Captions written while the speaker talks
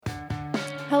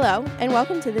Hello, and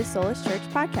welcome to this Soulish Church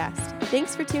podcast.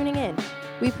 Thanks for tuning in.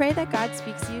 We pray that God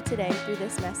speaks to you today through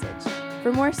this message.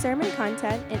 For more sermon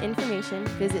content and information,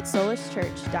 visit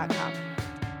soulishchurch.com.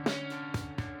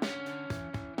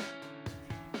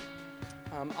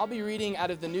 I'll be reading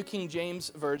out of the New King James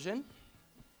Version,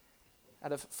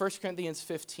 out of 1 Corinthians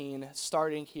 15,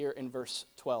 starting here in verse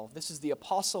 12. This is the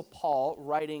Apostle Paul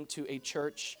writing to a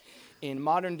church in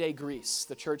modern-day Greece,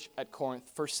 the church at Corinth,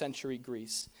 first century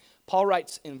Greece. Paul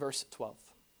writes in verse 12,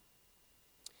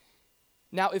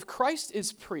 "Now if Christ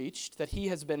is preached that he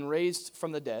has been raised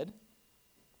from the dead,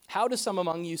 how do some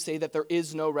among you say that there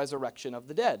is no resurrection of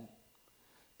the dead?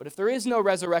 But if there is no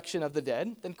resurrection of the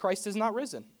dead, then Christ is not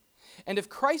risen. And if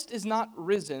Christ is not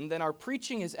risen, then our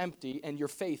preaching is empty, and your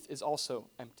faith is also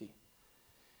empty.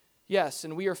 Yes,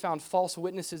 and we are found false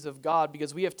witnesses of God,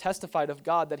 because we have testified of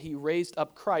God that he raised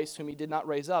up Christ, whom he did not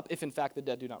raise up, if in fact the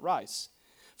dead do not rise.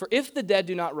 For if the dead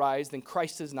do not rise, then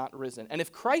Christ is not risen. And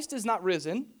if Christ is not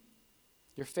risen,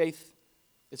 your faith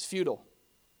is futile.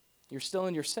 You're still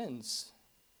in your sins.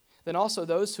 Then also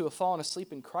those who have fallen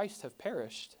asleep in Christ have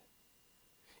perished.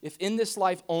 If in this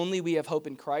life only we have hope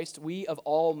in Christ, we of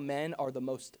all men are the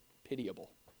most pitiable.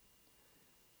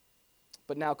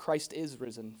 But now Christ is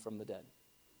risen from the dead,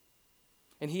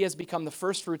 and he has become the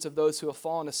firstfruits of those who have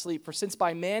fallen asleep. For since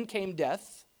by man came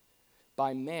death,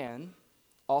 by man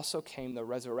also came the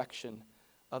resurrection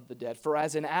of the dead. For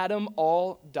as in Adam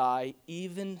all die,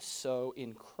 even so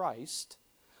in Christ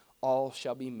all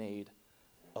shall be made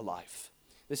alive."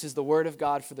 This is the word of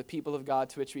God for the people of God,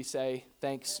 to which we say,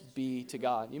 thanks be to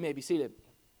God. You may be seated.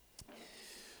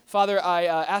 Father, I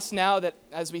ask now that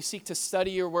as we seek to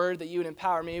study your word, that you would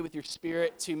empower me with your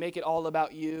spirit to make it all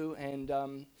about you and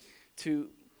to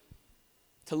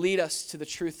lead us to the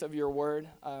truth of your word.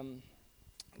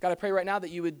 God, I pray right now that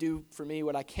you would do for me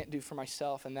what I can't do for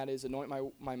myself, and that is anoint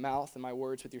my mouth and my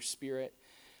words with your spirit.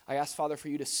 I ask, Father, for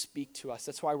you to speak to us.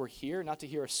 That's why we're here, not to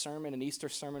hear a sermon, an Easter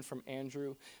sermon from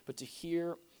Andrew, but to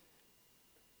hear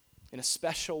in a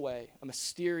special way, a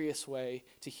mysterious way,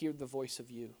 to hear the voice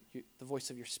of you, the voice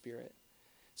of your spirit.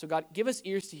 So God, give us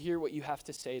ears to hear what you have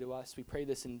to say to us. We pray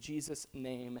this in Jesus'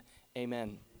 name,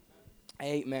 amen.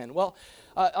 Amen. Well,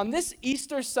 on this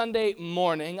Easter Sunday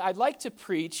morning, I'd like to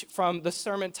preach from the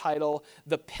sermon title,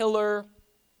 The Pillar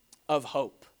of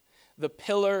Hope. The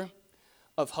Pillar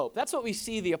of Hope. That's what we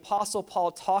see the Apostle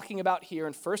Paul talking about here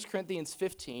in 1 Corinthians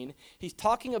 15. He's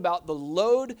talking about the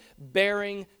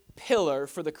load-bearing pillar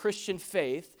for the Christian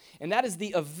faith, and that is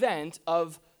the event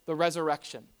of the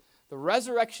resurrection. The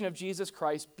resurrection of Jesus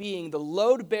Christ being the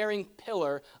load-bearing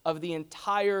pillar of the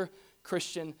entire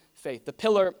Christian faith. The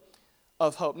pillar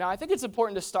of hope. Now, I think it's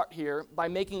important to start here by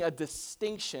making a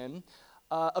distinction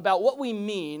about what we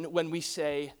mean when we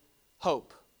say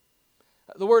hope.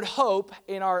 The word hope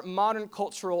in our modern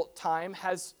cultural time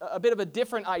has a bit of a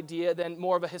different idea than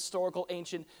more of a historical,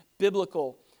 ancient,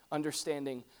 biblical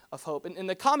understanding of hope. In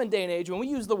the common day and age, when we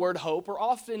use the word hope, we're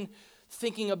often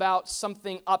thinking about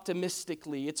something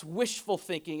optimistically. It's wishful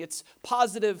thinking. It's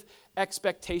positive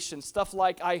expectations. Stuff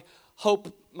like, I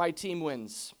hope my team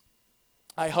wins.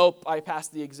 I hope I pass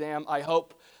the exam. I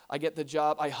hope I get the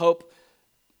job. I hope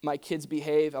my kids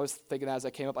behave. I was thinking that as I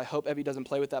came up, I hope Evie doesn't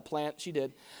play with that plant. She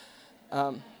did.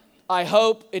 I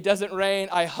hope it doesn't rain.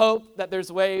 I hope that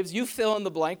there's waves. You fill in the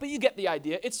blank, but you get the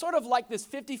idea. It's sort of like this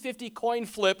 50-50 coin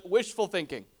flip, wishful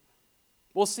thinking.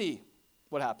 We'll see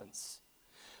what happens.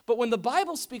 But when the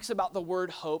Bible speaks about the word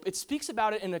hope, it speaks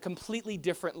about it in a completely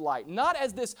different light. Not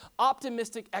as this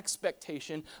optimistic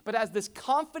expectation, but as this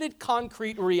confident,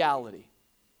 concrete reality.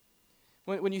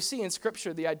 When you see in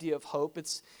Scripture the idea of hope,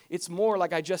 it's more,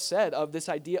 like I just said, of this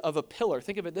idea of a pillar.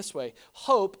 Think of it this way.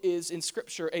 Hope is, in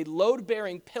Scripture, a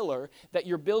load-bearing pillar that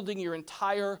you're building your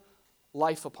entire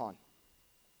life upon.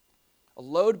 A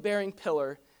load-bearing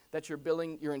pillar that you're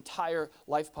building your entire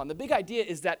life upon. The big idea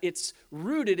is that it's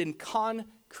rooted in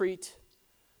concrete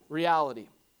reality.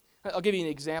 I'll give you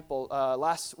an example.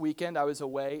 Last weekend, I was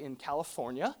away in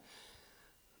California.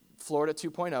 Florida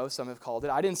 2.0, some have called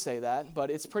it. I didn't say that, but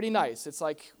it's pretty nice. It's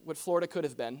like what Florida could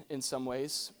have been in some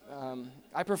ways.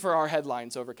 I prefer our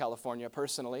headlines over California,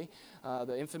 personally.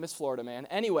 The infamous Florida man.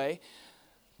 Anyway,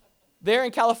 there in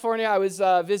California, I was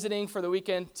visiting for the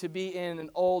weekend to be in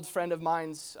an old friend of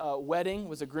mine's wedding.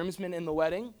 Was a groomsman in the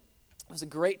wedding. It was a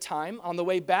great time. On the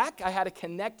way back, I had a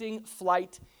connecting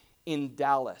flight in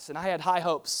Dallas, and I had high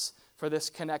hopes for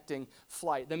this connecting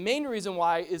flight. The main reason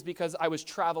why is because I was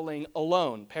traveling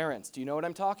alone. Parents, do you know what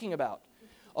I'm talking about?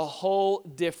 A whole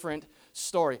different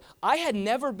story. I had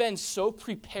never been so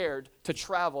prepared to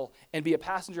travel and be a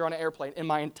passenger on an airplane in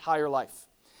my entire life.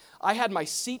 I had my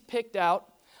seat picked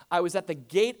out. I was at the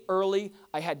gate early.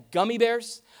 I had gummy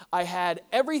bears. I had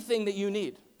everything that you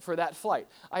need for that flight.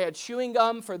 I had chewing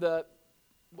gum for the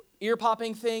ear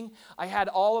popping thing. I had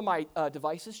all of my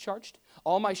devices charged,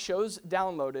 all my shows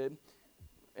downloaded.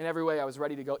 In every way, I was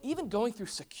ready to go. Even going through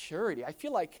security, I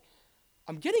feel like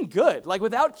I'm getting good. Like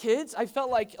without kids, I felt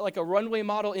like a runway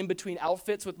model in between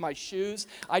outfits with my shoes.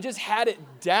 I just had it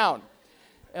down.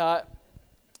 I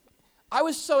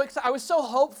was so excited. I was so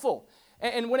hopeful.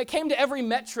 And when it came to every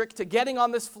metric to getting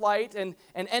on this flight and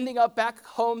ending up back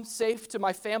home safe to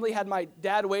my family, had my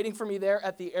dad waiting for me there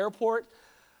at the airport.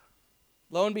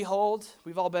 Lo and behold,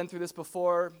 we've all been through this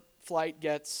before. Flight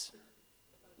gets,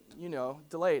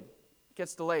 delayed.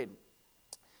 Gets delayed.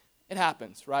 It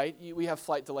happens, right? We have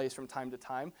flight delays from time to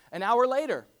time. An hour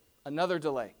later, another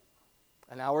delay.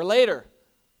 An hour later,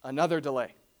 another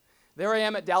delay. There I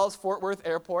am at Dallas-Fort Worth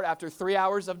Airport after 3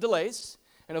 hours of delays,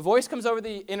 and a voice comes over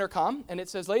the intercom, and it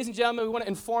says, "Ladies and gentlemen, we want to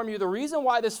inform you the reason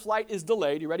why this flight is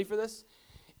delayed," you ready for this?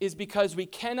 "Is because we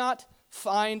cannot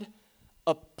find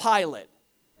a pilot."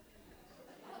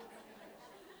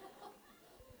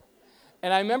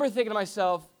 And I remember thinking to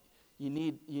myself, you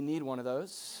need one of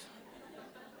those.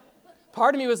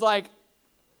 Part of me was like,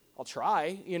 I'll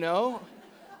try,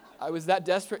 I was that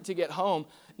desperate to get home.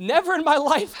 Never in my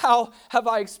life have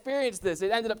I experienced this.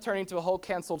 It ended up turning to a whole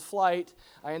canceled flight.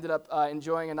 I ended up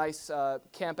enjoying a nice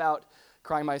camp out,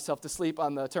 crying myself to sleep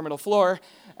on the terminal floor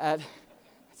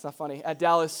it's not funny, at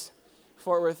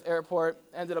Dallas-Fort Worth Airport.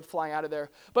 Ended up flying out of there.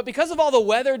 But because of all the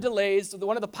weather delays,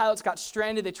 one of the pilots got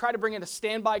stranded. They tried to bring in a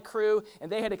standby crew,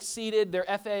 and they had exceeded their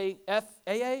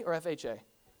FAA or FHA?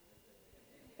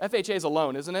 FHA is a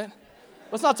loan, isn't it?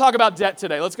 Let's not talk about debt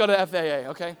today. Let's go to FAA,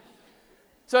 okay?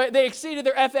 So they exceeded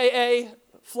their FAA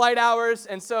flight hours,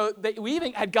 and so we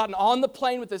even had gotten on the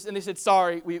plane with this, and they said,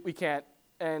 "Sorry, we can't."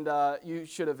 And you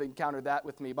should have encountered that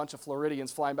with me. A bunch of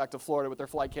Floridians flying back to Florida with their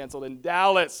flight canceled in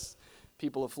Dallas.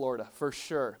 People of Florida, for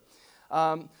sure.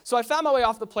 So I found my way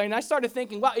off the plane, and I started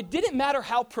thinking, wow, it didn't matter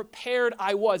how prepared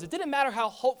I was. It didn't matter how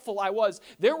hopeful I was.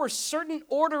 There were certain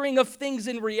ordering of things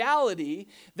in reality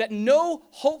that no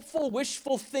hopeful,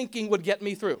 wishful thinking would get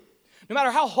me through. No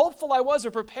matter how hopeful I was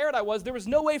or prepared I was, there was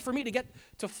no way for me to get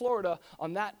to Florida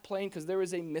on that plane because there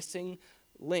was a missing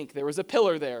link. There was a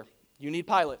pillar there. You need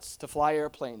pilots to fly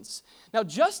airplanes. Now,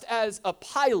 just as a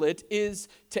pilot is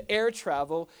to air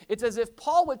travel, it's as if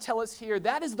Paul would tell us here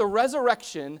that is the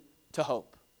resurrection to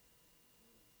hope.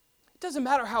 It doesn't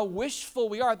matter how wishful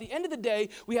we are. At the end of the day,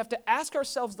 we have to ask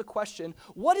ourselves the question,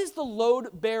 what is the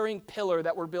load-bearing pillar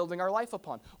that we're building our life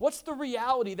upon? What's the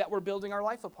reality that we're building our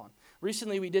life upon?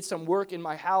 Recently, we did some work in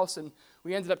my house, and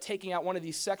we ended up taking out one of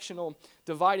these sectional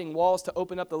dividing walls to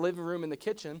open up the living room and the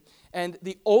kitchen. And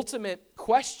the ultimate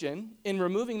question in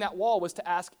removing that wall was to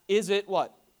ask, is it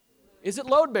what? Is it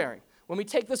load-bearing? When we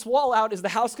take this wall out, is the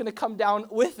house going to come down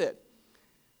with it?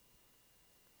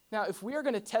 Now, if we are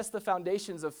going to test the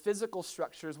foundations of physical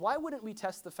structures, why wouldn't we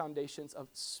test the foundations of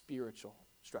spiritual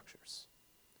structures?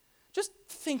 Just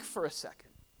think for a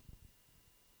second.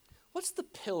 What's the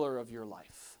pillar of your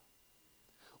life?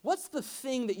 What's the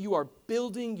thing that you are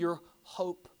building your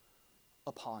hope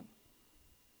upon?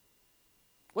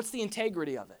 What's the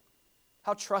integrity of it?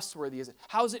 How trustworthy is it?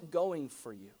 How's it going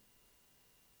for you?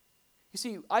 You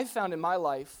see, I've found in my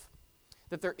life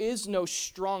that there is no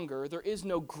stronger, there is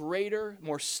no greater,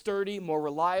 more sturdy, more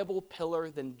reliable pillar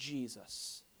than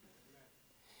Jesus.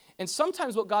 And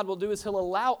sometimes what God will do is he'll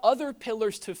allow other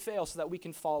pillars to fail so that we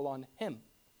can fall on him.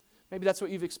 Maybe that's what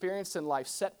you've experienced in life,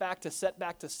 setback to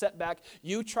setback to setback.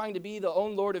 You trying to be the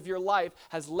own Lord of your life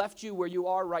has left you where you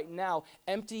are right now,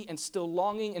 empty and still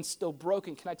longing and still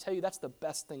broken. Can I tell you, that's the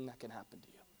best thing that can happen to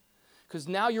you? Because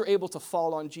now you're able to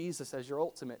fall on Jesus as your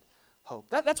ultimate hope.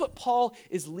 That's what Paul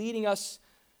is leading us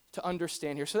to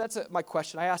understand here. So that's my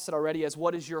question. I asked it already as,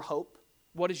 what is your hope?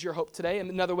 What is your hope today? And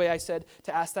another way I said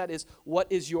to ask that is,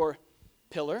 what is your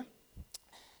pillar?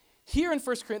 Here in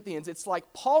 1 Corinthians, it's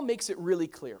like Paul makes it really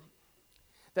clear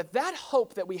that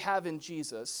hope that we have in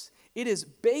Jesus, it is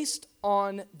based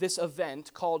on this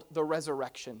event called the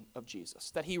resurrection of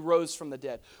Jesus, that he rose from the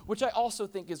dead, which I also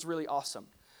think is really awesome.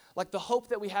 Like the hope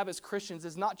that we have as Christians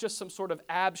is not just some sort of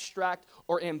abstract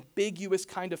or ambiguous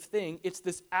kind of thing. It's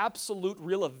this absolute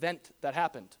real event that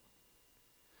happened.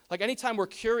 Like anytime we're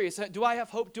curious, do I have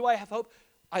hope? Do I have hope?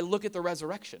 I look at the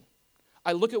resurrection.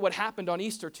 I look at what happened on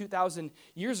Easter 2,000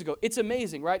 years ago. It's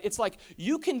amazing, right? It's like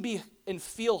you can be and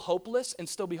feel hopeless and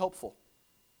still be hopeful.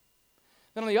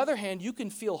 Then on the other hand, you can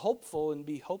feel hopeful and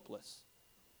be hopeless.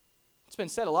 It's been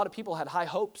said a lot of people had high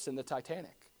hopes in the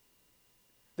Titanic.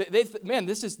 Man,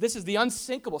 this is the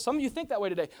unsinkable. Some of you think that way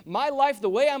today. My life, the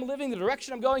way I'm living, the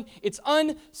direction I'm going, it's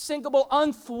unsinkable,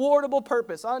 unthwartable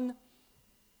purpose,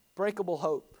 unbreakable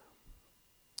hope.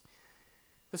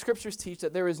 The scriptures teach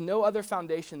that there is no other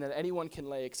foundation that anyone can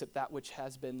lay except that which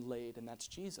has been laid, and that's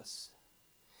Jesus.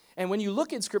 And when you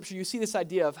look at Scripture, you see this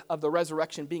idea of the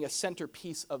resurrection being a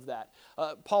centerpiece of that.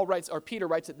 Peter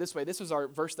writes it this way. This was our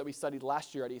verse that we studied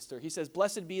last year at Easter. He says,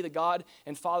 "Blessed be the God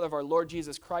and Father of our Lord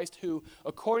Jesus Christ, who,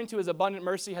 according to his abundant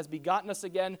mercy, has begotten us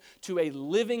again to a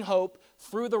living hope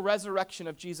through the resurrection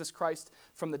of Jesus Christ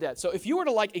from the dead." So if you were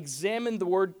to examine the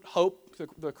word hope,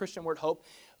 the Christian word hope,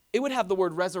 it would have the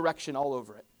word resurrection all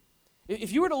over it.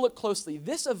 If you were to look closely,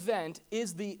 this event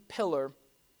is the pillar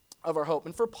of our hope.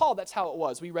 And for Paul, that's how it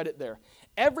was. We read it there.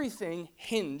 Everything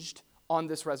hinged on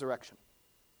this resurrection.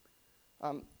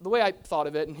 The way I thought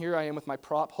of it, and here I am with my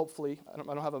prop, hopefully, I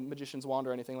don't have a magician's wand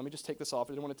or anything. Let me just take this off.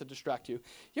 I didn't want it to distract you.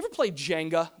 You ever played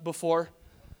Jenga before?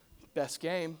 Best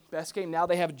game. Now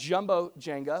they have jumbo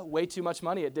Jenga. Way too much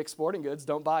money at Dick's Sporting Goods.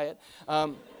 Don't buy it.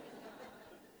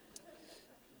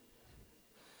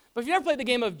 But if you've never played the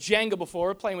game of Jenga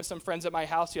before, playing with some friends at my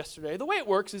house yesterday, the way it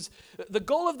works is the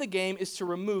goal of the game is to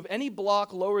remove any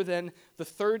block lower than the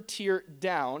third tier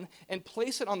down and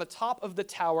place it on the top of the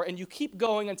tower, and you keep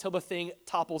going until the thing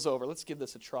topples over. Let's give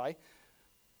this a try.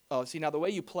 Oh, see, now the way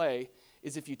you play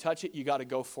is if you touch it, you got to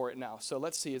go for it now. So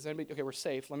let's see. Is anybody, okay, we're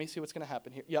safe. Let me see what's going to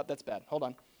happen here. Yep, that's bad. Hold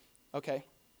on. Okay.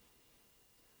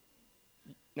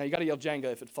 Now you got to yell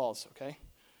Jenga if it falls, okay?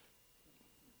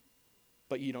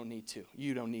 But you don't need to.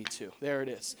 You don't need to. There it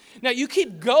is. Now, you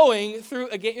keep going through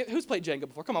a game. Who's played Jenga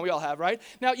before? Come on, we all have, right?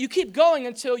 Now, you keep going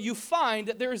until you find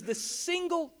that there is this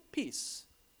single piece.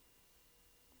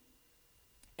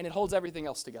 And it holds everything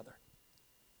else together.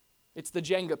 It's the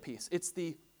Jenga piece. It's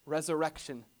the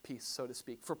resurrection piece, so to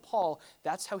speak. For Paul,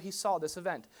 that's how he saw this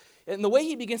event. And the way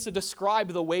he begins to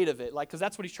describe the weight of it, because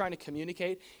that's what he's trying to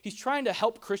communicate, he's trying to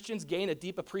help Christians gain a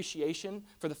deep appreciation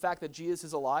for the fact that Jesus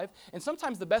is alive. And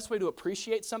sometimes the best way to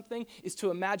appreciate something is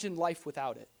to imagine life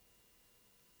without it.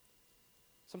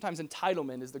 Sometimes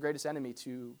entitlement is the greatest enemy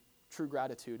to true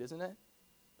gratitude, isn't it?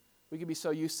 We can be so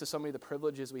used to so many of the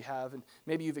privileges we have, and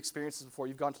maybe you've experienced this before.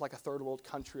 You've gone to a third world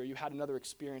country, or you had another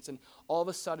experience, and all of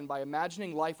a sudden, by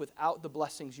imagining life without the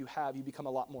blessings you have, you become a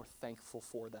lot more thankful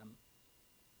for them.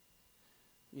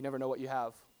 You never know what you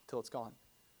have till it's gone.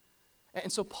 And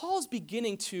so Paul's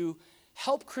beginning to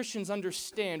help Christians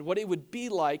understand what it would be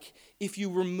like if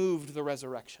you removed the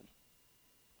resurrection,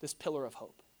 this pillar of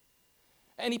hope.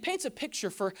 And he paints a picture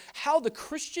for how the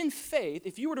Christian faith,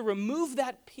 if you were to remove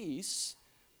that piece,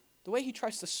 the way he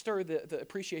tries to stir the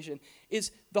appreciation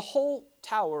is the whole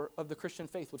tower of the Christian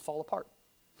faith would fall apart.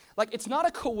 It's not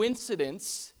a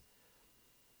coincidence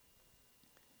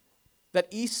that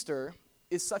Easter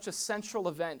is such a central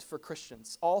event for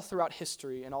Christians all throughout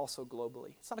history and also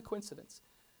globally. It's not a coincidence.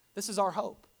 This is our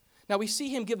hope. Now, we see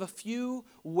him give a few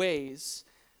ways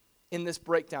in this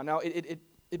breakdown. Now,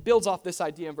 it builds off this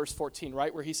idea in verse 14,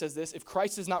 right, where he says this: if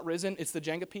Christ is not risen, it's the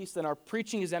Jenga piece, then our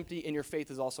preaching is empty and your faith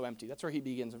is also empty. That's where he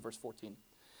begins in verse 14.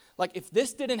 If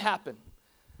this didn't happen,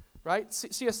 right,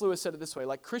 C.S. Lewis said it this way,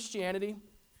 Christianity,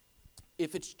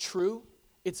 if it's true,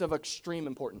 it's of extreme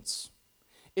importance.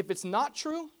 If it's not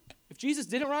true, if Jesus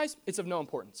didn't rise, it's of no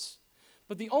importance.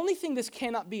 But the only thing this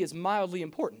cannot be is mildly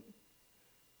important.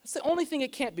 That's the only thing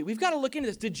it can't be. We've got to look into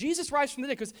this. Did Jesus rise from the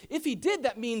dead? Because if he did,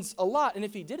 that means a lot. And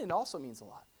if he didn't, it also means a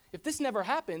lot. If this never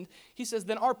happened, he says,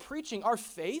 then our preaching, our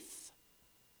faith,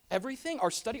 everything,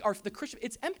 our study, the Christian,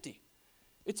 it's empty.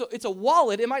 It's a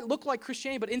wallet. It might look like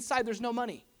Christianity, but inside there's no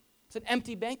money. It's an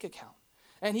empty bank account.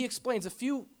 And he explains a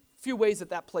few ways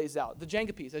that plays out. The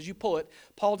Jenga piece, as you pull it,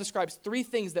 Paul describes 3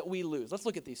 things that we lose. Let's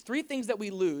look at these. 3 things that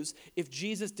we lose if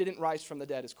Jesus didn't rise from the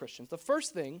dead as Christians. The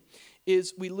first thing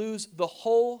is we lose the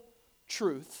whole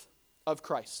truth of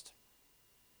Christ.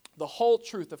 The whole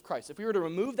truth of Christ. If we were to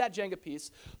remove that Jenga piece,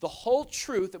 the whole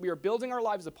truth that we are building our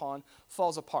lives upon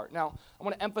falls apart. Now, I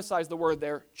want to emphasize the word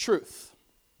there, truth.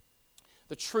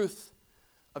 The truth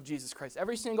of Jesus Christ.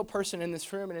 Every single person in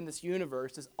this room and in this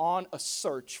universe is on a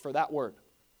search for that word.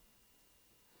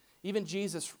 Even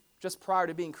Jesus, just prior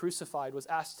to being crucified, was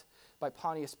asked by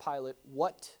Pontius Pilate,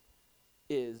 what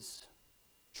is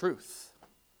truth?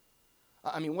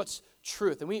 What's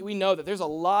truth? And we know that there's a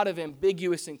lot of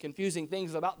ambiguous and confusing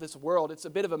things about this world. It's a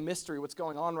bit of a mystery what's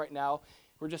going on right now.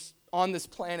 We're just on this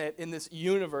planet, in this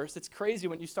universe. It's crazy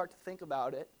when you start to think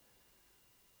about it.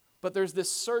 But there's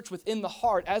this search within the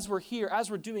heart. As we're here,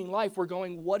 as we're doing life, we're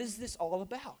going, what is this all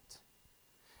about?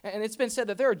 And it's been said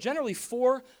that there are generally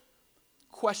 4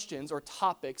 questions or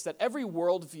topics that every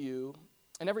worldview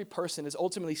and every person is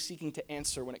ultimately seeking to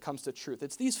answer when it comes to truth.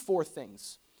 It's these four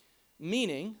things.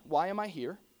 Meaning, why am I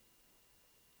here?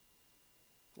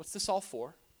 What's this all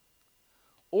for?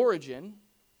 Origin,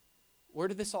 where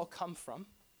did this all come from?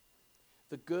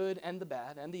 The good and the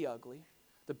bad and the ugly,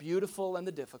 the beautiful and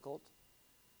the difficult,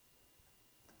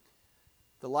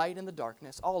 the light and the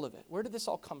darkness, all of it. Where did this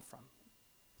all come from?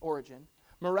 Origin.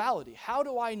 Morality, how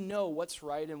do I know what's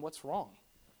right and what's wrong?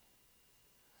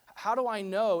 How do I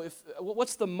know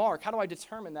what's the mark? How do I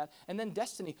determine that? And then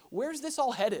destiny, where's this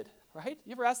all headed, right?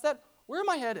 You ever ask that? Where am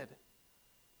I headed?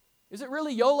 Is it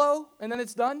really YOLO and then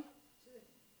it's done?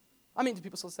 I mean, do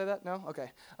people still say that? No?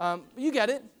 Okay. You get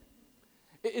it.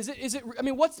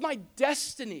 What's my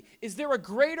destiny? Is there a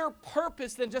greater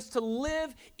purpose than just to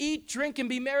live, eat, drink, and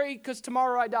be merry because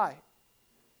tomorrow I die?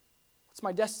 What's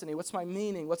my destiny? What's my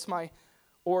meaning? What's my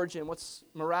origin? What's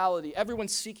morality?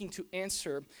 Everyone's seeking to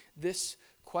answer this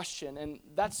question, and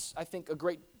that's, I think, a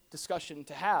great discussion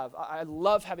to have. I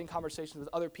love having conversations with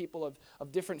other people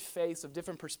of different faiths, of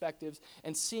different perspectives,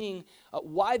 and seeing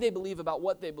why they believe about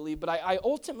what they believe, but I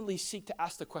ultimately seek to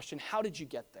ask the question, how did you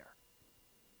get there?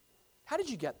 How did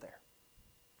you get there?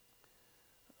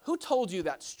 Who told you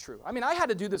that's true? I mean, I had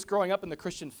to do this growing up in the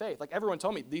Christian faith. Like, everyone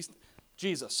told me,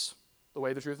 Jesus, the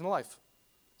way, the truth, and the life.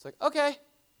 It's like, okay.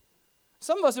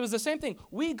 Some of us, it was the same thing.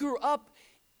 We grew up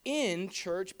in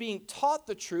church being taught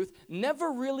the truth,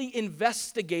 never really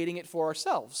investigating it for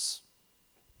ourselves.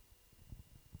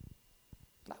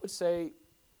 I would say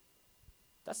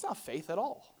that's not faith at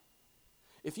all.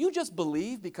 If you just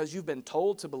believe because you've been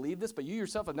told to believe this, but you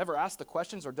yourself have never asked the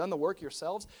questions or done the work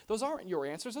yourselves, those aren't your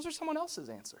answers. Those are someone else's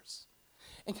answers.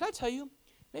 And can I tell you,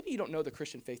 maybe you don't know the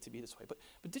Christian faith to be this way, but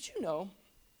did you know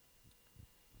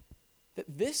that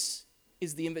this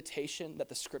is the invitation that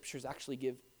the scriptures actually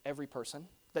give every person,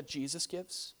 that Jesus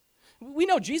gives? We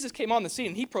know Jesus came on the scene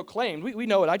and he proclaimed, we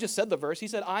know it, I just said the verse, he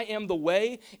said, I am the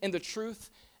way and the truth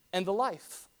and the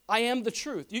life. I am the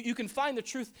truth. You can find the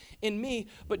truth in me,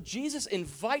 but Jesus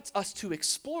invites us to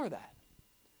explore that.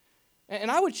 And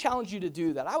I would challenge you to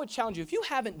do that. I would challenge you, if you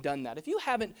haven't done that, if you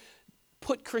haven't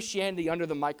put Christianity under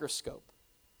the microscope,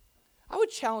 I would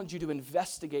challenge you to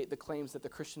investigate the claims that the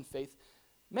Christian faith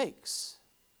makes.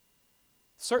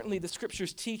 Certainly the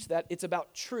scriptures teach that it's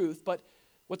about truth, but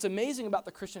what's amazing about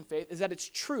the Christian faith is that it's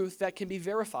truth that can be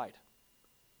verified.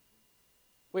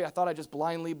 Wait, I thought I just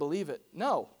blindly believe it.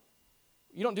 No.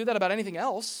 You don't do that about anything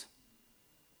else.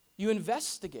 You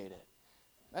investigate it.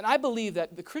 And I believe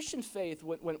that the Christian faith,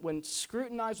 when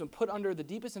scrutinized, when put under the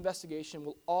deepest investigation,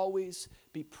 will always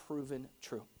be proven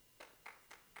true.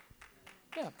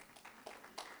 Yeah.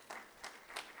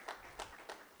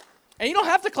 And you don't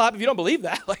have to clap if you don't believe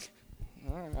that. Like,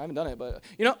 all right, I haven't done it, but,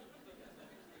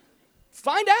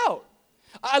 find out.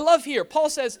 I love here, Paul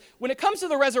says, when it comes to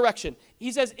the resurrection,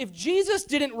 he says, if Jesus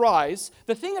didn't rise,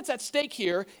 the thing that's at stake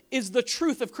here is the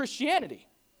truth of Christianity.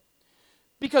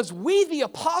 Because we, the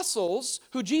apostles,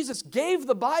 who Jesus gave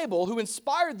the Bible, who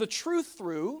inspired the truth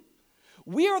through,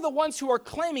 we are the ones who are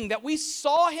claiming that we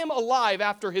saw him alive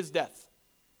after his death.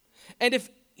 And if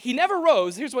he never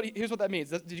rose, here's what that means.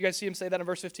 Did you guys see him say that in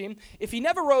verse 15? If he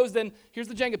never rose, then here's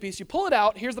the Jenga piece. You pull it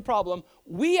out, here's the problem.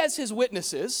 We as his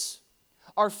witnesses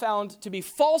are found to be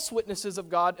false witnesses of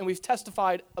God, and we've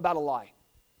testified about a lie.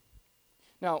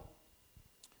 Now,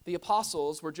 the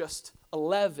apostles were just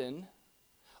 11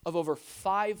 of over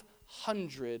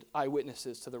 500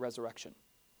 eyewitnesses to the resurrection.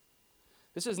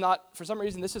 This is not, for some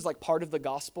reason, this is like part of the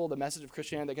gospel, the message of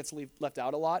Christianity that gets left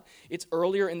out a lot. It's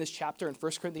earlier in this chapter in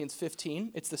 1 Corinthians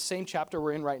 15. It's the same chapter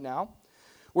we're in right now,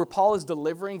 where Paul is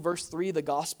delivering, verse 3, the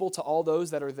gospel to all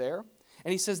those that are there.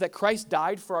 And he says that Christ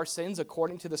died for our sins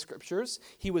according to the scriptures.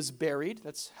 He was buried.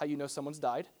 That's how you know someone's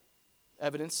died.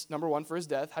 Evidence, number one, for his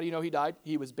death. How do you know he died?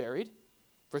 He was buried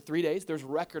for 3 days. There's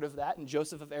record of that in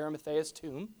Joseph of Arimathea's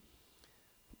tomb.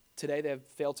 Today they have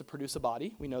failed to produce a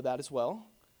body. We know that as well.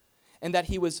 And that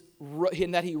he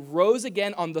rose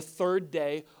again on the third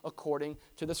day according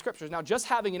to the scriptures. Now, just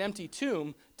having an empty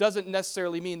tomb doesn't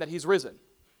necessarily mean that he's risen.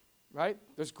 Right?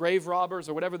 There's grave robbers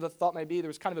or whatever the thought may be. There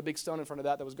was kind of a big stone in front of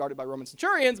that was guarded by Roman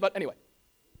centurions, but anyway,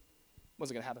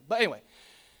 wasn't going to happen. But anyway,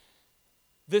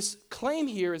 this claim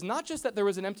here is not just that there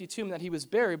was an empty tomb, that he was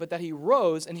buried, but that he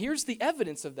rose, and here's the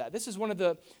evidence of that. This is one of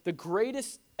the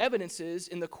greatest evidences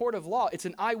in the court of law. It's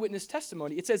an eyewitness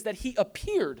testimony. It says that he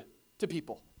appeared to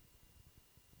people.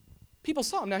 People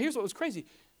saw him. Now, here's what was crazy.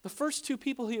 The first two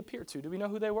people he appeared to, do we know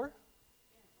who they were?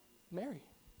 Mary.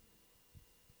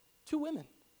 2 women.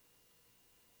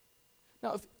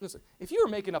 Now, if you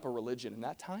were making up a religion in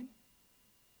that time,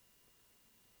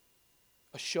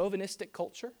 a chauvinistic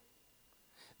culture,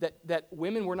 that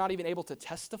women were not even able to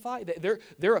testify, that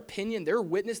their opinion, their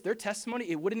witness, their testimony,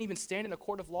 it wouldn't even stand in a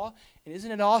court of law. And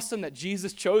isn't it awesome that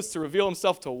Jesus chose to reveal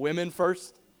himself to women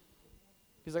first?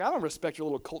 He's like, I don't respect your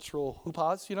little cultural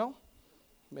hoopahs,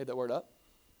 Made that word up.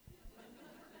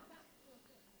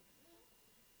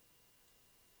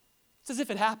 It's as if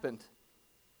it happened.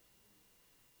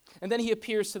 And then he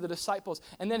appears to the disciples.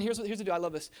 And then here's the deal. I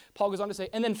love this. Paul goes on to say,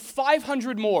 and then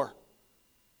 500 more.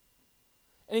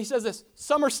 And he says this,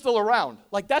 some are still around.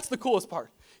 Like, that's the coolest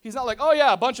part. He's not like, oh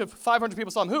yeah, a bunch of 500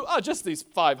 people saw him. Who? Oh, just these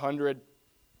 500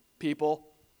 people.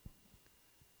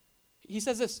 He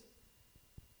says this,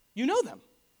 you know them.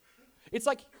 It's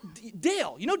like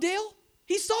Dale. You know Dale?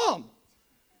 He saw him.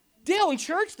 Dale in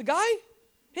church, the guy,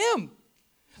 him.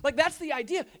 Like, that's the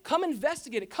idea. Come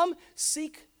investigate it. Come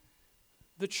seek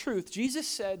the truth. Jesus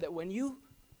said that when you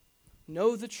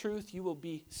know the truth, you will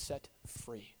be set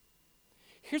free.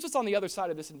 Here's what's on the other side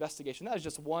of this investigation. That is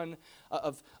just one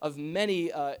of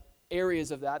many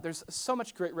areas of that. There's so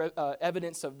much great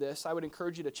evidence of this. I would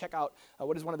encourage you to check out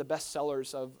what is one of the best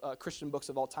sellers of Christian books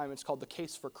of all time. It's called The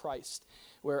Case for Christ,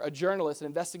 where an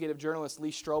investigative journalist,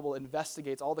 Lee Strobel,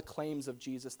 investigates all the claims of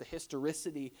Jesus, the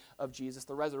historicity of Jesus,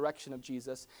 the resurrection of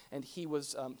Jesus. And he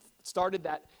started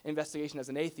that investigation as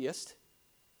an atheist,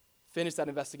 finished that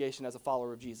investigation as a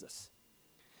follower of Jesus.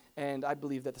 And I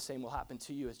believe that the same will happen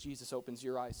to you as Jesus opens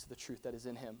your eyes to the truth that is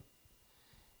in him.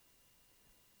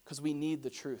 Because we need the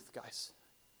truth, guys.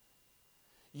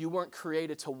 You weren't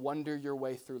created to wonder your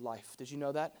way through life. Did you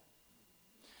know that?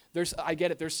 I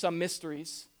get it, there's some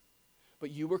mysteries,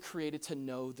 but you were created to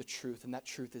know the truth, and that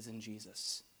truth is in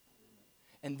Jesus.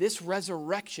 And this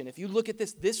resurrection, if you look at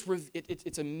this,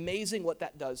 it's amazing what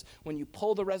that does. When you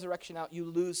pull the resurrection out, you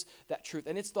lose that truth.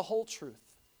 And it's the whole truth.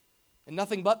 And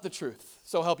nothing but the truth.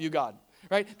 So help you God.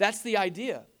 Right? That's the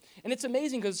idea. And it's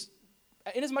amazing because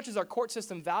in as much as our court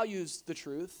system values the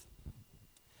truth,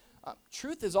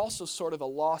 truth is also sort of a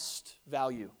lost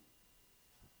value.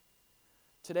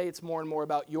 Today it's more and more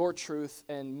about your truth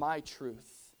and my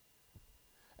truth.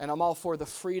 And I'm all for the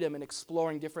freedom and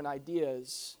exploring different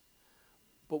ideas.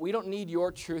 But we don't need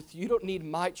your truth. You don't need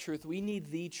my truth. We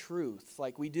need the truth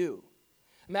like we do.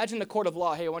 Imagine the court of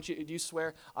law. Hey, do you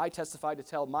swear I testified to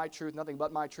tell my truth, nothing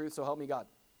but my truth, so help me God?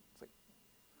 It's like,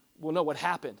 well, no, what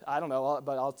happened? I don't know,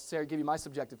 but I'll give you my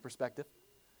subjective perspective.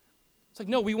 It's like,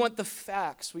 no, we want the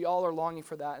facts. We all are longing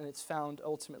for that, and it's found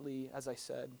ultimately, as I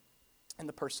said, in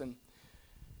the person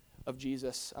of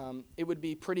Jesus. It would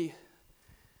be pretty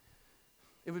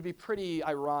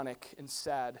ironic and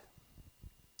sad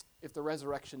if the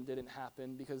resurrection didn't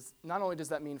happen, because not only does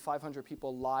that mean 500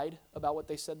 people lied about what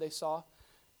they said they saw,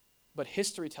 but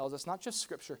history tells us, not just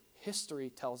Scripture, history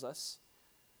tells us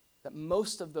that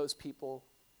most of those people,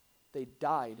 they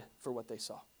died for what they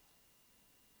saw.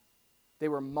 They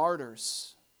were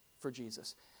martyrs for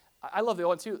Jesus. I love the old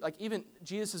one too. Like, even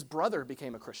Jesus' brother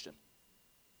became a Christian.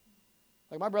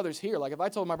 Like, my brother's here. Like, if I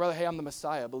told my brother, hey, I'm the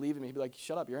Messiah, believe in me, he'd be like,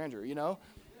 shut up, you're Andrew,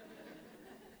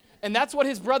 And that's what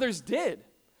his brothers did.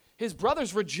 His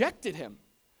brothers rejected him.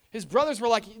 His brothers were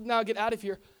like, now get out of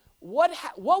here. What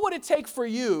would it take for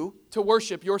you to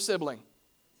worship your sibling?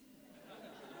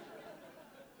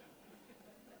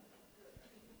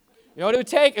 You know what it would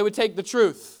take? It would take the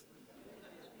truth.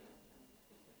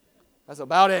 That's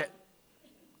about it.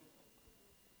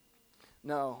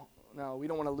 No, we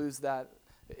don't want to lose that.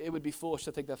 It would be foolish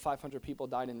to think that 500 people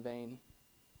died in vain.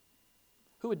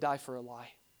 Who would die for a lie?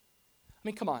 I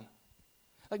mean, come on.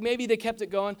 Like, maybe they kept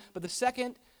it going, but the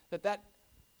second that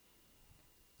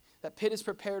pit is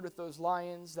prepared with those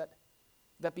lions,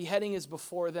 that beheading is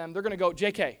before them, they're going to go,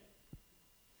 JK.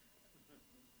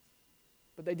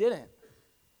 But they didn't.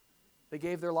 They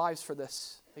gave their lives for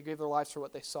this. They gave their lives for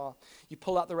what they saw. You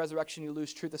pull out the resurrection, you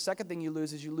lose truth. The second thing you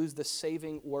lose is you lose the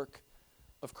saving work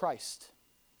of Christ.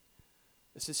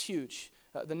 This is huge.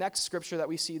 The next scripture that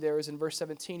we see there is in verse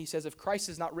 17. He says, if Christ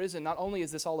is not risen, not only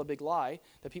is this all a big lie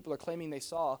that people are claiming they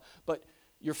saw, but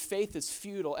your faith is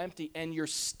futile, empty, and you're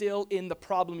still in the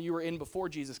problem you were in before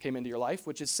Jesus came into your life,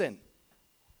 which is sin.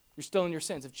 You're still in your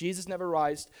sins. If Jesus never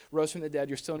rose from the dead,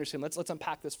 you're still in your sin. Let's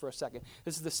unpack this for a second.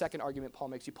 This is the second argument Paul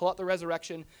makes. You pull out the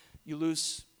resurrection, you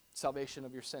lose salvation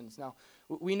of your sins. Now,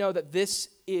 we know that this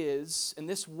is, and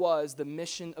this was, the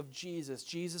mission of Jesus.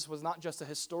 Jesus was not just a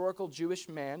historical Jewish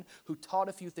man who taught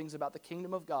a few things about the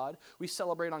kingdom of God. We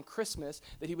celebrate on Christmas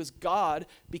that he was God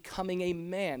becoming a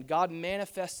man. God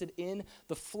manifested in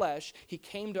the flesh. He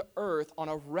came to earth on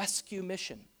a rescue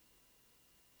mission.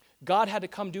 God had to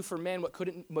come do for man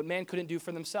what man couldn't do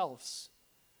for themselves.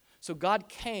 So God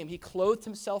came. He clothed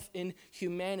himself in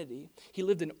humanity. He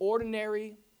lived an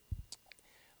ordinary,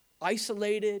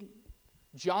 isolated,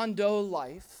 John Doe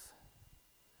life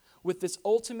with this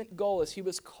ultimate goal as he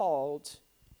was called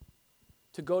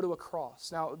to go to a cross.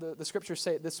 Now, the scriptures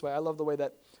say it this way. I love the way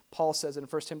that Paul says it in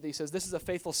 1 Timothy. He says, this is a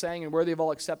faithful saying and worthy of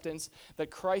all acceptance, that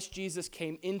Christ Jesus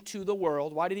came into the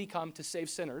world. Why did he come? To save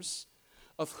sinners,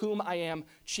 of whom I am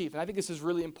chief. And I think this is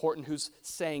really important who's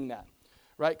saying that,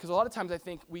 right? Because a lot of times I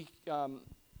think we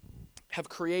have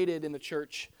created in the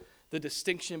church the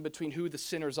distinction between who the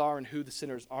sinners are and who the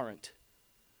sinners aren't.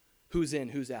 Who's in,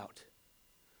 who's out.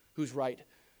 Who's right,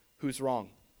 who's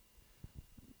wrong.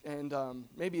 And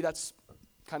maybe that's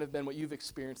kind of been what you've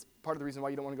experienced. Part of the reason why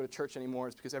you don't want to go to church anymore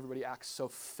is because everybody acts so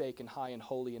fake and high and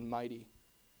holy and mighty.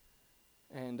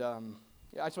 And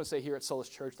I just want to say here at Solace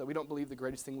Church that we don't believe the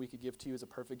greatest thing we could give to you is a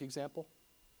perfect example.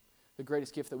 The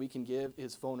greatest gift that we can give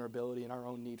is vulnerability and our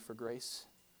own need for grace.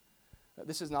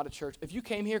 This is not a church. If you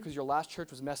came here because your last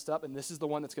church was messed up and this is the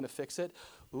one that's going to fix it,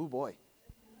 ooh boy.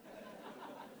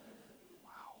 Wow.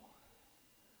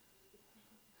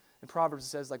 In Proverbs it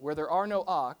says, like, where there are no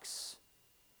ox,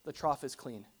 the trough is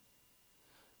clean.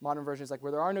 Modern version is like,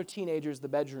 where there are no teenagers, the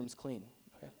bedroom's clean.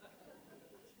 Okay?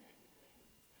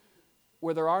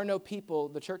 Where there are no people,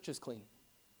 the church is clean.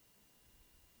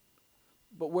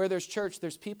 But where there's church,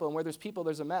 there's people. And where there's people,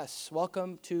 there's a mess.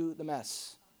 Welcome to the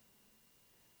mess.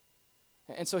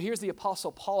 And so here's the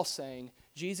Apostle Paul saying,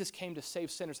 Jesus came to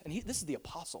save sinners. And this is the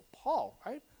Apostle Paul,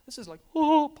 right? This is like,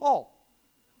 oh, Paul.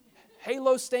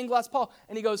 Halo stained glass Paul.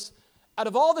 And he goes, out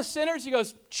of all the sinners, he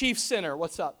goes, chief sinner,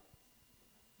 what's up?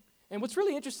 And what's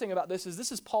really interesting about this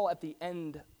is Paul at the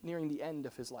end, nearing the end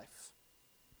of his life.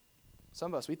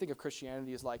 Some of us, we think of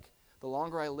Christianity as like, the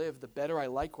longer I live, the better I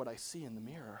like what I see in the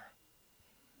mirror.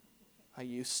 I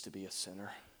used to be a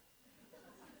sinner.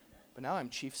 But now I'm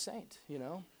chief saint, you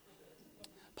know?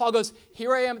 Paul goes,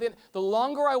 here I am at the end. The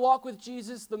longer I walk with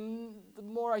Jesus, the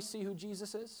more I see who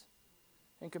Jesus is.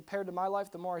 And compared to my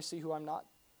life, the more I see who I'm not.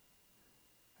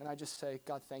 And I just say,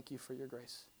 God, thank you for your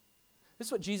grace. This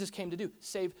is what Jesus came to do,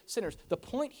 save sinners. The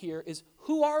point here is,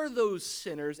 who are those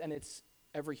sinners? And it's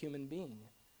every human being.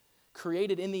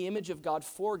 Created in the image of God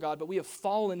for God, but we have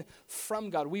fallen from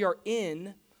God. We are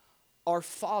in our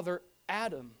father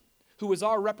Adam, who was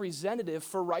our representative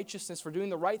for righteousness, for doing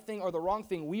the right thing or the wrong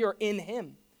thing. We are in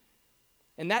him.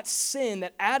 And that sin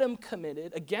that Adam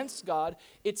committed against God,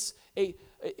 it's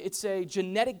a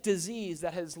genetic disease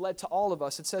that has led to all of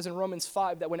us. It says in Romans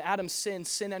 5 that when Adam sinned,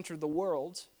 sin entered the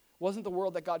world. It wasn't the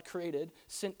world that God created.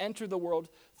 Sin entered the world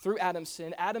through Adam's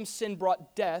sin. Adam's sin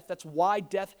brought death. That's why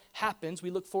death happens. We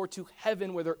look forward to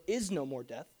heaven where there is no more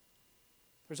death.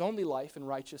 There's only life and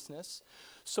righteousness.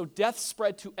 So death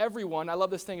spread to everyone. I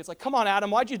love this thing. It's like, come on, Adam,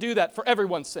 why'd you do that? For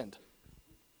everyone sinned.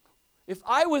 If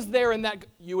I was there in that,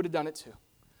 you would have done it too.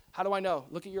 How do I know?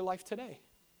 Look at your life today.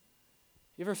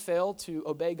 You ever failed to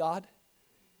obey God?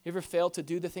 You ever failed to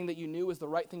do the thing that you knew was the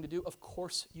right thing to do? Of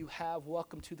course you have.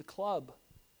 Welcome to the club.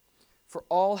 For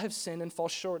all have sinned and fall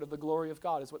short of the glory of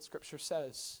God, is what Scripture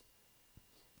says.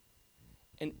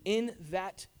 And in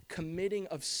that committing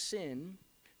of sin,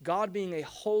 God being a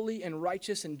holy and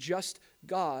righteous and just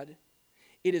God,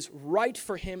 it is right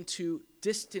for him to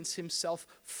distance himself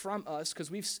from us, because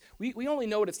we only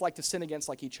know what it's like to sin against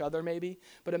like each other maybe,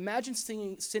 but imagine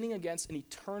sinning against an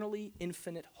eternally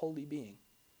infinite holy being.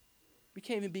 We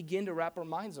can't even begin to wrap our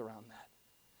minds around that.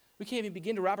 We can't even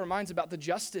begin to wrap our minds about the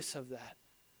justice of that.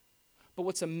 But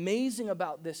what's amazing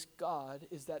about this God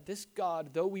is that this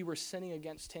God, though we were sinning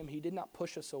against him, he did not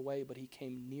push us away, but he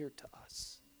came near to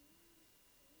us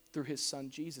through his son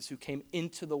Jesus, who came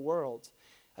into the world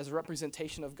as a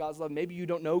representation of God's love. Maybe you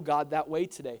don't know God that way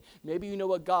today. Maybe you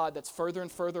know a God that's further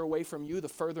and further away from you, the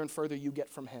further and further you get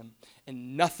from him.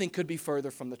 And nothing could be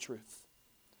further from the truth.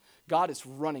 God is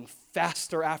running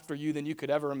faster after you than you could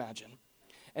ever imagine.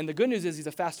 And the good news is he's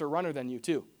a faster runner than you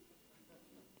too.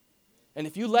 And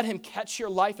if you let him catch your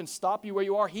life and stop you where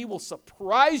you are, he will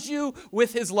surprise you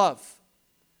with his love.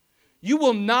 You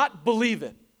will not believe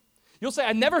it. You'll say,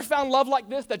 I never found love like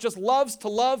this that just loves to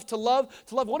love, to love,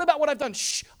 to love. What about what I've done?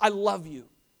 Shh, I love you.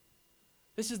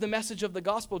 This is the message of the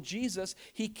gospel. Jesus,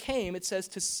 he came, it says,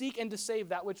 to seek and to save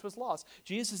that which was lost.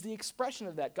 Jesus is the expression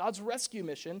of that, God's rescue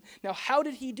mission. Now, how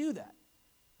did he do that?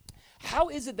 How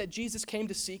is it that Jesus came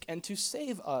to seek and to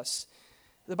save us?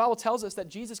 The Bible tells us that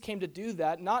Jesus came to do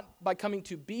that not by coming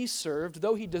to be served,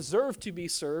 though he deserved to be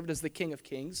served as the King of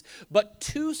Kings, but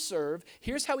to serve.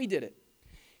 Here's how he did it.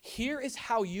 Here is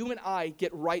how you and I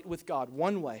get right with God,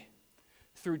 one way,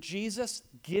 through Jesus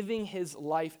giving his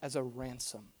life as a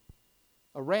ransom,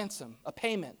 a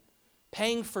payment,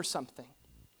 paying for something.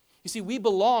 You see,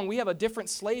 we have a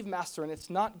different slave master, and it's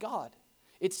not God.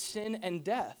 It's sin and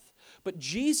death. But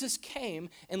Jesus came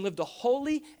and lived a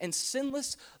holy and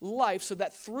sinless life so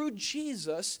that through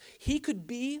Jesus, he could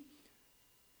be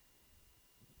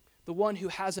the one who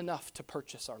has enough to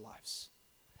purchase our lives.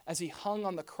 As he hung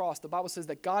on the cross, the Bible says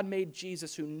that God made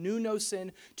Jesus, who knew no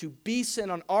sin, to be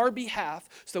sin on our behalf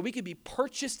so that we could be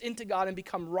purchased into God and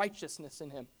become righteousness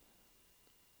in him.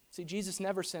 See, Jesus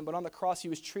never sinned, but on the cross he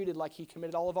was treated like he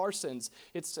committed all of our sins.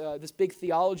 It's this big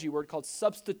theology word called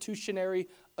substitutionary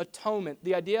atonement.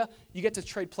 The idea, you get to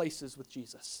trade places with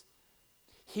Jesus.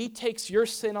 He takes your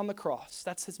sin on the cross.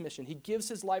 That's his mission. He gives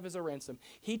his life as a ransom.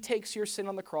 He takes your sin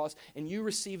on the cross, and you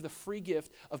receive the free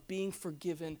gift of being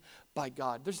forgiven by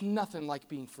God. There's nothing like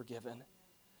being forgiven.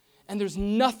 And there's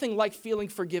nothing like feeling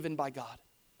forgiven by God.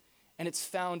 And it's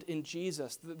found in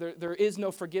Jesus. There is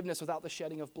no forgiveness without the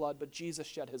shedding of blood, but Jesus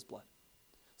shed his blood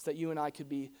so that you and I could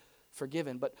be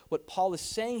forgiven. But what Paul is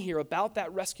saying here about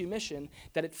that rescue mission,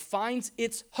 that it finds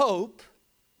its hope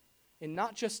in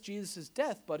not just Jesus'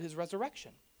 death, but his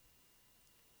resurrection.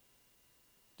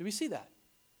 Do we see that?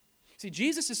 See,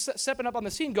 Jesus is stepping up on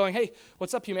the scene going, hey,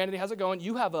 what's up, humanity? How's it going?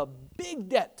 You have a big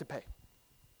debt to pay.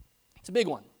 It's a big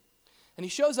one. And he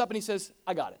shows up and he says,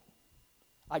 I got it.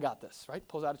 I got this, right?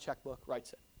 Pulls out a checkbook,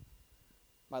 writes it.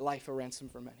 My life a ransom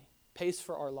for many. Pays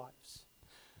for our lives.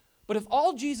 But if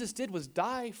all Jesus did was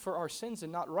die for our sins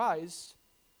and not rise,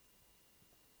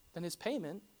 then his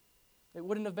payment, it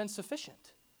wouldn't have been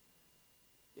sufficient.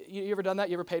 You ever done that?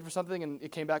 You ever paid for something and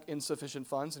it came back insufficient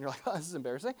funds and you're like, oh, this is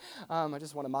embarrassing. I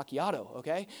just want a macchiato,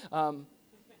 okay?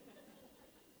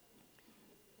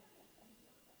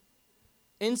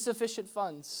 Insufficient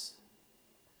funds.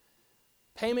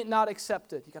 Payment not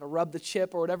accepted. You got to rub the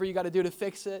chip or whatever you got to do to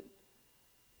fix it.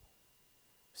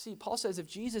 See, Paul says if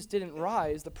Jesus didn't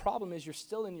rise, the problem is you're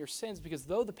still in your sins because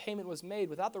though the payment was made,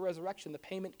 without the resurrection, the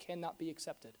payment cannot be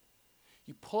accepted.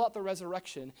 You pull out the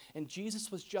resurrection, and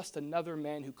Jesus was just another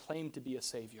man who claimed to be a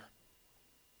savior.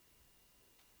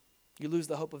 You lose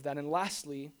the hope of that. And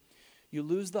lastly, you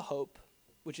lose the hope,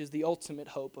 which is the ultimate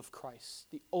hope of Christ.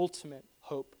 The ultimate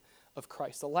hope of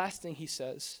Christ. The last thing he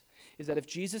says is that if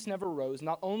Jesus never rose,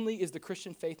 not only is the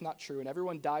Christian faith not true and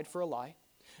everyone died for a lie,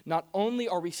 not only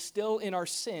are we still in our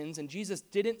sins and Jesus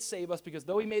didn't save us because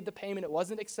though he made the payment, it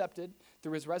wasn't accepted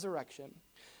through his resurrection,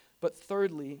 but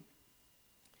thirdly,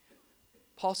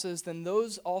 Paul says, then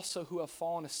those also who have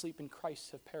fallen asleep in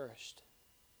Christ have perished.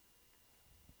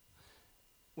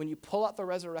 When you pull out the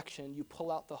resurrection, you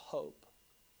pull out the hope,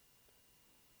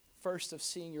 first of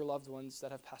seeing your loved ones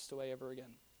that have passed away ever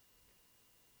again.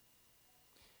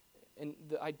 And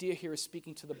the idea here is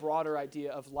speaking to the broader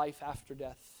idea of life after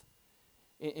death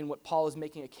in what Paul is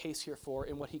making a case here for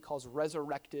in what he calls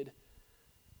resurrected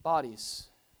bodies.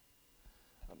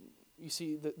 You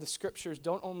see, the scriptures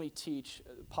don't only teach,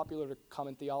 popular to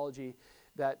common theology,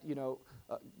 that,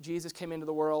 Jesus came into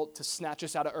the world to snatch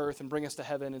us out of earth and bring us to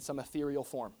heaven in some ethereal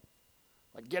form.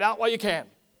 Like, get out while you can.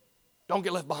 Don't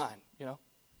get left behind,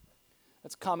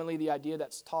 That's commonly the idea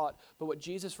that's taught. But what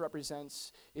Jesus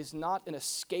represents is not an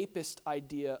escapist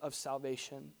idea of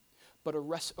salvation, but a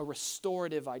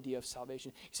restorative idea of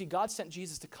salvation. You see, God sent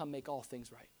Jesus to come make all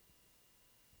things right.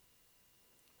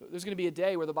 There's going to be a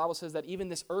day where the Bible says that even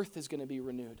this earth is going to be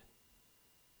renewed.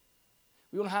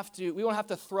 We won't have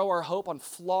to throw our hope on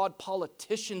flawed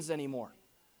politicians anymore.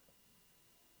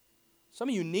 Some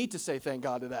of you need to say thank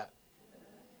God to that.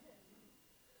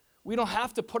 We don't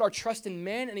have to put our trust in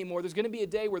man anymore. There's going to be a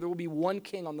day where there will be one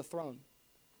king on the throne.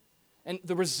 And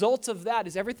the result of that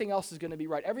is everything else is going to be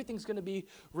right. Everything's going to be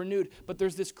renewed. But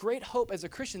there's this great hope as a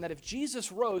Christian that if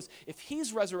Jesus rose, if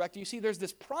he's resurrected, you see, there's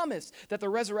this promise that the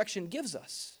resurrection gives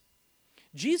us.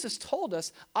 Jesus told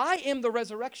us, I am the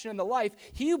resurrection and the life.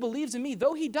 He who believes in me,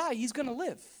 though he die, he's going to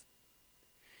live.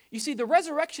 You see, the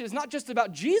resurrection is not just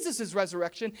about Jesus'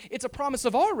 resurrection. It's a promise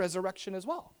of our resurrection as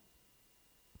well.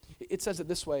 It says it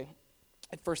this way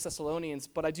at 1 Thessalonians,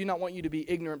 but I do not want you to be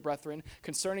ignorant, brethren,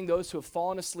 concerning those who have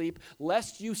fallen asleep,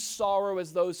 lest you sorrow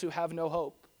as those who have no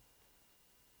hope.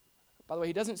 By the way,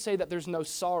 he doesn't say that there's no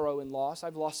sorrow in loss.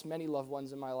 I've lost many loved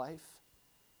ones in my life.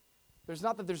 There's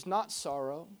not that there's not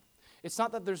sorrow. It's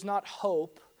not that there's not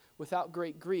hope without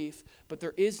great grief, but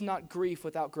there is not grief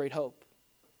without great hope.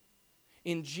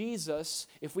 In Jesus,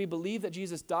 if we believe that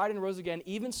Jesus died and rose again,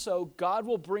 even so, God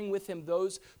will bring with him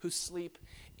those who sleep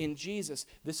in Jesus.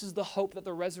 This is the hope that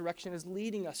the resurrection is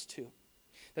leading us to.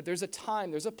 That there's a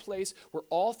time, there's a place where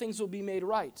all things will be made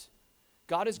right.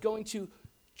 God is going to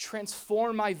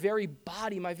transform my very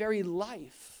body, my very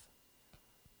life.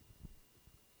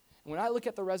 And when I look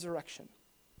at the resurrection,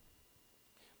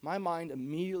 my mind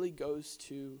immediately goes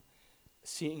to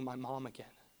seeing my mom again.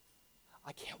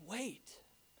 I can't wait.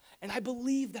 And I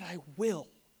believe that I will.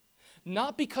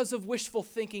 not because of wishful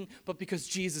thinking, but because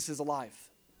Jesus is alive.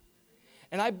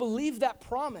 And I believe that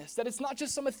promise, that it's not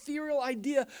just some ethereal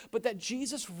idea, but that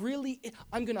Jesus really,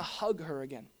 I'm going to hug her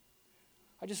again.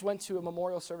 I just went to a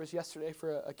memorial service yesterday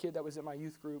for a kid that was in my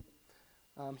youth group.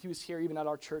 He was here even at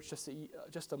our church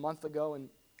just a month ago, and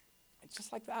it's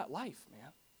just like that, life,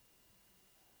 man.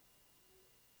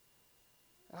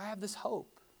 And I have this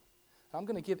hope. I'm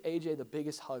going to give AJ the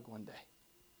biggest hug one day.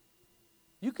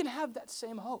 You can have that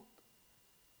same hope.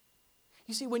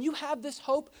 You see, when you have this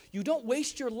hope, you don't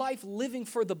waste your life living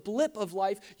for the blip of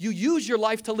life. You use your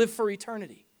life to live for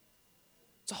eternity.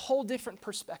 It's a whole different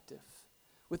perspective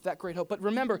with that great hope. But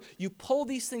remember, you pull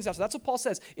these things out. So that's what Paul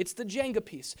says. It's the Jenga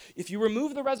piece. If you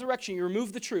remove the resurrection, you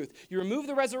remove the truth. You remove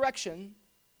the resurrection,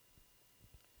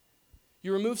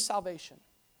 you remove salvation.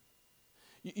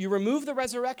 You remove the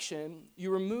resurrection,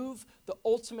 you remove the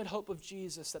ultimate hope of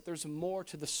Jesus, that there's more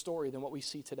to the story than what we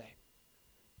see today.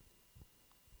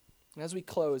 And as we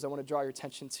close, I want to draw your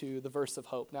attention to the verse of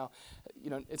hope. Now,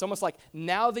 it's almost like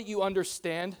now that you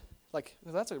understand, like,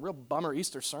 that's a real bummer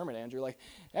Easter sermon, Andrew. Like,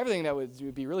 everything that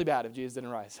would be really bad if Jesus didn't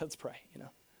rise. Let's pray,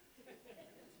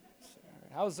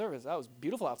 How was service? That was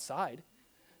beautiful outside.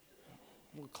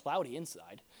 A little cloudy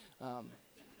inside.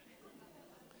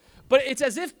 But it's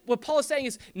as if what Paul is saying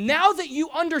is, now that you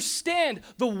understand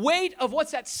the weight of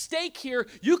what's at stake here,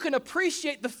 you can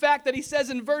appreciate the fact that he says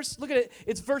in look at it,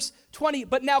 it's verse 20,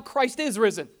 but now Christ is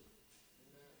risen.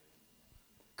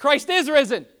 Christ is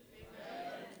risen.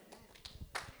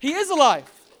 Amen. He is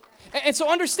alive. And so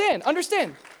understand.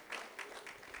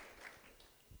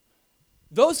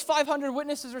 Those 500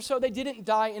 witnesses or so, they didn't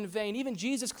die in vain. Even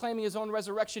Jesus claiming his own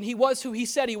resurrection, he was who he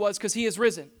said he was because he is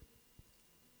risen.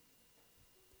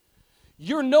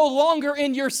 You're no longer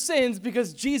in your sins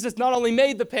because Jesus not only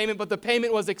made the payment, but the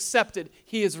payment was accepted.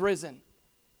 He is risen.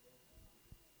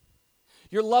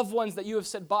 Your loved ones that you have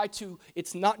said bye to,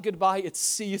 it's not goodbye, it's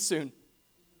see you soon.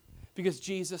 Because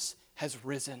Jesus has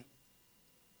risen.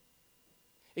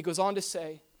 It goes on to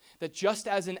say that just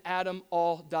as in Adam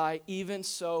all die, even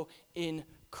so in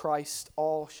Christ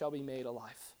all shall be made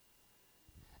alive.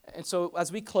 And so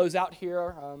as we close out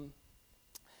here,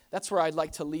 that's where I'd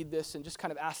like to lead this and just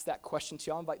kind of ask that question to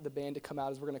you. I'll invite the band to come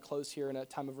out as we're going to close here in a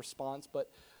time of response.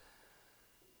 But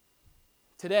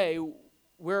today,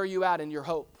 where are you at in your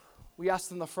hope? We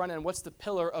asked in the front end, what's the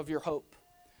pillar of your hope?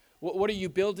 What are you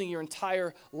building your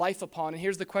entire life upon? And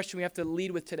here's the question we have to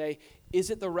lead with today. Is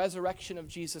it the resurrection of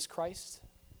Jesus Christ?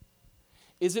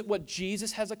 Is it what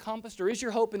Jesus has accomplished, or is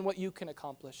your hope in what you can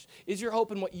accomplish? Is your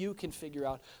hope in what you can figure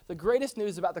out? The greatest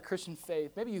news about the Christian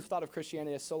faith, maybe you've thought of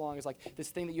Christianity as so long as like this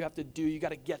thing that you have to do. You got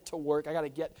to get to work. I got to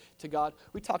get to God.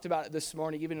 We talked about it this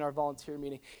morning, even in our volunteer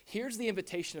meeting. Here's the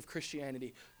invitation of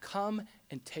Christianity. Come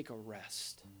and take a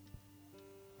rest.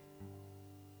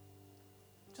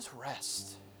 Just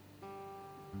rest.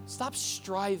 Stop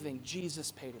striving.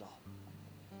 Jesus paid it all.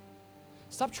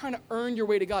 Stop trying to earn your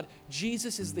way to God.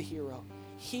 Jesus is the hero.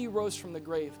 He rose from the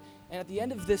grave. And at the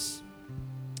end of this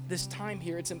time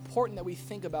here, it's important that we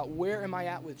think about, where am I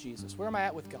at with Jesus? Where am I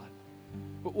at with God?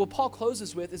 But what Paul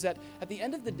closes with is that at the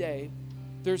end of the day,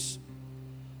 there's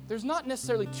not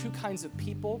necessarily two kinds of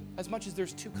people as much as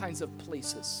there's two kinds of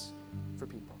places for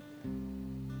people.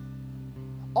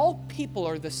 All people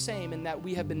are the same in that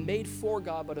we have been made for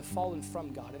God but have fallen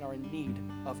from God and are in need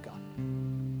of God,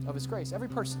 of his grace, every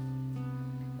person.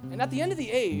 And at the end of the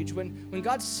age, when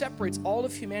God separates all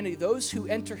of humanity, those who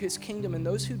enter his kingdom and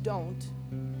those who don't,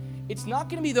 it's not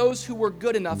going to be those who were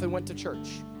good enough and went to church.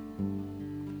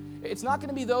 It's not going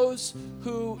to be those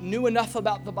who knew enough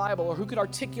about the Bible or who could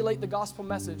articulate the gospel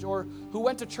message or who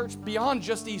went to church beyond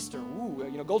just Easter.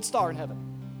 Ooh, gold star in heaven.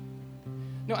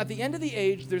 No, at the end of the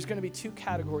age, there's going to be two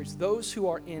categories. Those who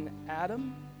are in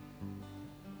Adam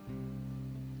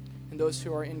and those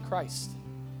who are in Christ.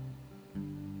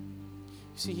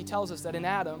 See, he tells us that in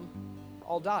Adam,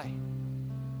 all die.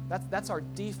 That's our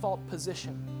default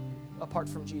position apart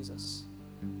from Jesus.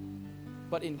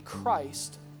 But in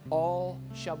Christ, all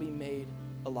shall be made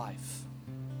alive.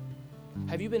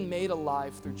 Have you been made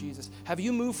alive through Jesus? Have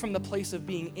you moved from the place of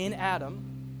being in Adam,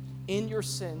 in your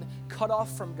sin, cut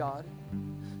off from God,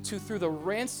 to through the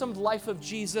ransomed life of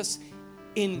Jesus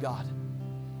in God,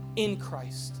 in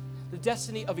Christ, the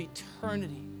destiny of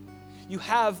eternity? You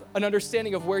have an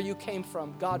understanding of where you came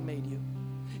from. God made you.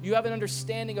 You have an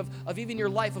understanding of even your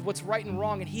life, of what's right and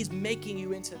wrong, and he's making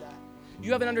you into that.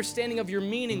 You have an understanding of your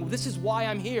meaning. This is why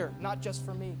I'm here, not just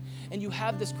for me. And you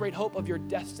have this great hope of your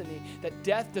destiny, that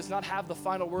death does not have the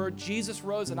final word. Jesus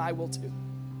rose, and I will too.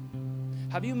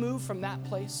 Have you moved from that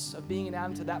place of being in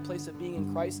Adam to that place of being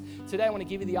in Christ? Today, I want to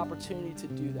give you the opportunity to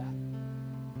do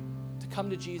that. To come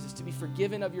to Jesus, to be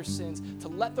forgiven of your sins, to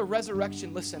let the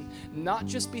resurrection, listen, not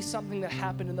just be something that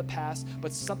happened in the past,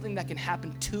 but something that can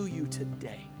happen to you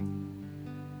today.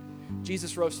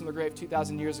 Jesus rose from the grave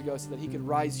 2,000 years ago so that he could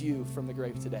rise you from the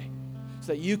grave today, so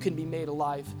that you can be made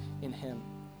alive in him.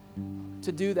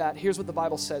 To do that, here's what the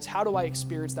Bible says. How do I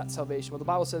experience that salvation? Well, the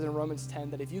Bible says in Romans 10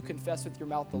 that if you confess with your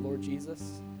mouth the Lord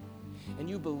Jesus and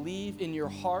you believe in your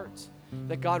heart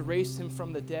that God raised him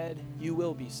from the dead, you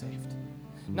will be saved.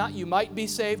 Not you might be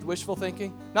saved, wishful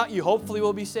thinking. Not you hopefully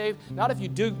will be saved. Not if you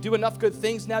do enough good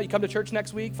things now, you come to church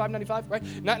next week, $5.95,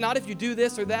 right? Not if you do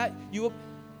this or that, you will.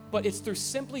 But it's through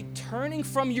simply turning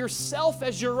from yourself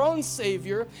as your own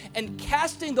Savior and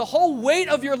casting the whole weight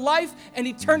of your life and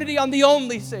eternity on the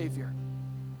only Savior.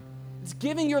 It's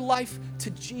giving your life to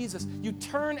Jesus. You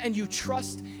turn and you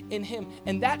trust in him.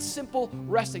 And that simple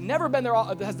resting. Never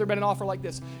has there been an offer like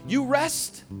this. You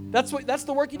rest. That's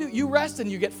the work you do. You rest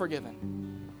and you get forgiven.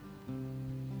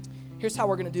 Here's how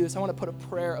we're going to do this. I want to put a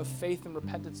prayer of faith and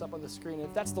repentance up on the screen. And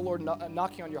if that's the Lord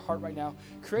knocking on your heart right now,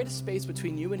 create a space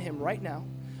between you and him right now.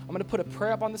 I'm going to put a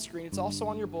prayer up on the screen. It's also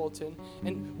on your bulletin.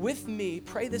 And with me,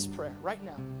 pray this prayer right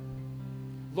now.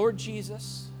 Lord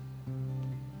Jesus,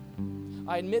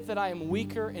 I admit that I am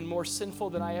weaker and more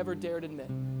sinful than I ever dared admit.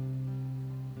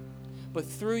 But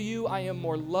through you, I am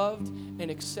more loved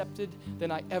and accepted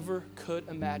than I ever could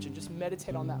imagine. Just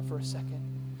meditate on that for a second.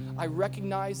 I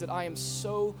recognize that I am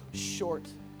so short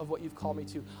of what you've called me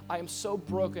to. I am so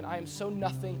broken. I am so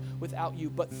nothing without you.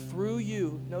 But through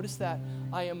you, notice that,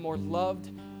 I am more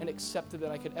loved and accepted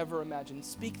than I could ever imagine.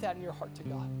 Speak that in your heart to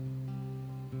God.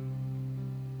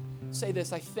 Say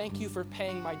this: I thank you for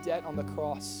paying my debt on the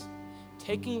cross,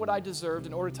 taking what I deserved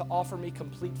in order to offer me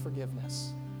complete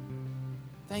forgiveness.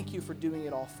 Thank you for doing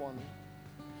it all for me.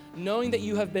 Knowing that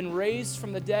you have been raised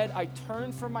from the dead, I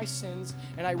turn from my sins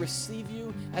and I receive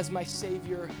you as my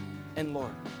Savior and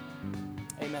Lord.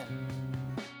 Amen.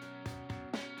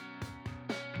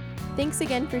 Thanks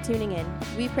again for tuning in.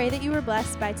 We pray that you were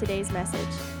blessed by today's message.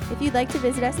 If you'd like to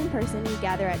visit us in person, we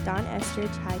gather at Don Estridge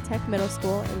High Tech Middle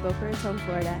School in Boca Raton,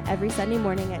 Florida, every Sunday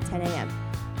morning at 10 a.m.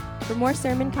 For more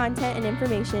sermon content and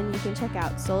information, you can check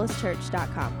out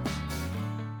solaschurch.com.